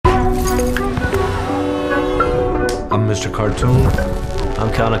Mr. Cartoon.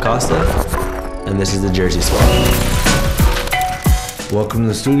 I'm Kellyn Acosta, and this is the Jersey Swap. Welcome to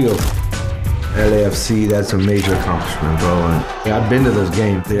the studio. LAFC, that's a major accomplishment, bro. And I've been to those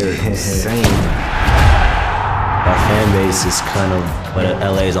games. They're insane. Our fan base is kind of what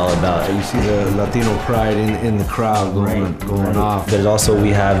LA is all about. You see the Latino pride in the crowd going off. But also we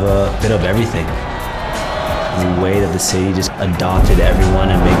have a bit of everything. The way that the city just adopted everyone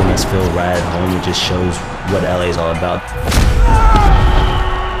and making us feel right at home, it just shows what LA is all about.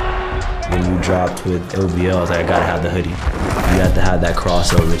 When you dropped with OVO, I was like, I gotta have the hoodie. You have to have that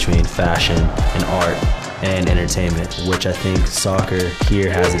crossover between fashion and art and entertainment, which I think soccer here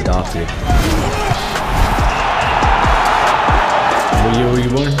has adopted. What year were you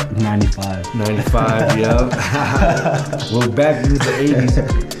born? 95. 95, yeah. Well, back in the 80s,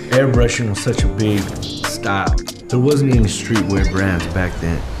 airbrushing was such a big style. There wasn't any streetwear brands back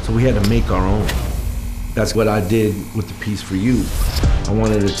then, so we had to make our own. That's what I did with the piece for you. I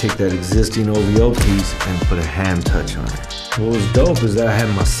wanted to take that existing OVO piece and put a hand touch on it. What was dope is that I had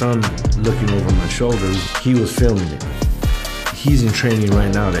my son looking over my shoulder. He was filming it. He's in training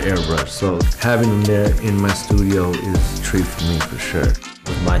right now to airbrush, so having him there in my studio is a treat for me for sure.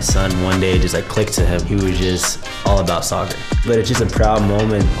 With my son, one day it just like clicked to him. He was just all about soccer. But it's just a proud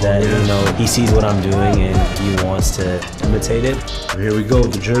moment that, you know, he sees what I'm doing and he wants to imitate it. Here we go,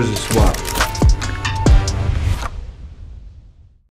 the jersey swap.